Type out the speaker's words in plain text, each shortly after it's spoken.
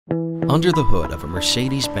Under the hood of a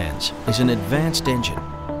Mercedes-Benz is an advanced engine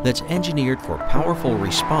that's engineered for powerful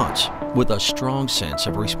response with a strong sense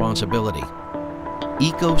of responsibility.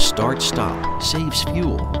 Eco Start Stop saves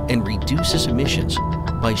fuel and reduces emissions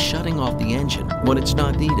by shutting off the engine when it's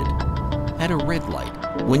not needed. At a red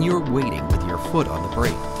light, when you're waiting with your foot on the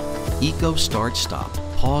brake, Eco Start Stop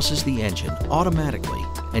pauses the engine automatically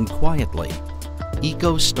and quietly.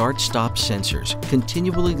 Eco Start Stop sensors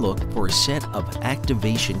continually look for a set of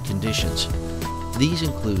activation conditions. These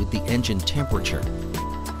include the engine temperature,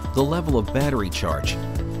 the level of battery charge,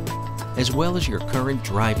 as well as your current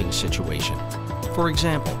driving situation. For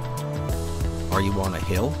example, are you on a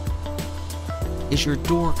hill? Is your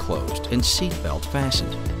door closed and seatbelt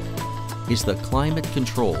fastened? Is the climate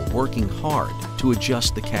control working hard to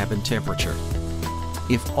adjust the cabin temperature?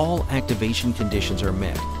 If all activation conditions are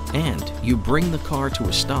met and you bring the car to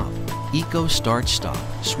a stop, Eco Start Stop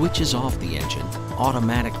switches off the engine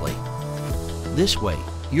automatically. This way,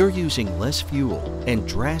 you're using less fuel and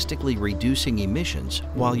drastically reducing emissions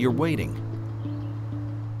while you're waiting.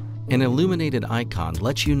 An illuminated icon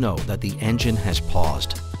lets you know that the engine has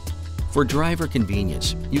paused. For driver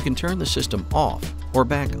convenience, you can turn the system off or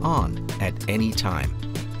back on at any time.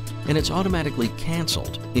 And it's automatically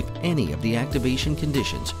canceled if any of the activation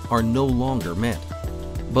conditions are no longer met.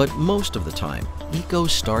 But most of the time, Eco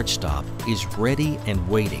Start Stop is ready and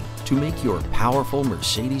waiting to make your powerful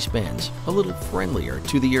Mercedes-Benz a little friendlier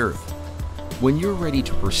to the earth. When you're ready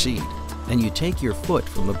to proceed and you take your foot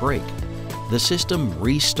from the brake, the system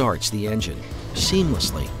restarts the engine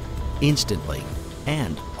seamlessly, instantly,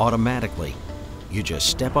 and automatically. You just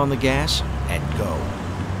step on the gas and go.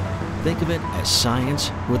 Think of it as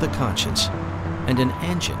science with a conscience and an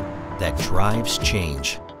engine that drives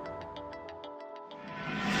change.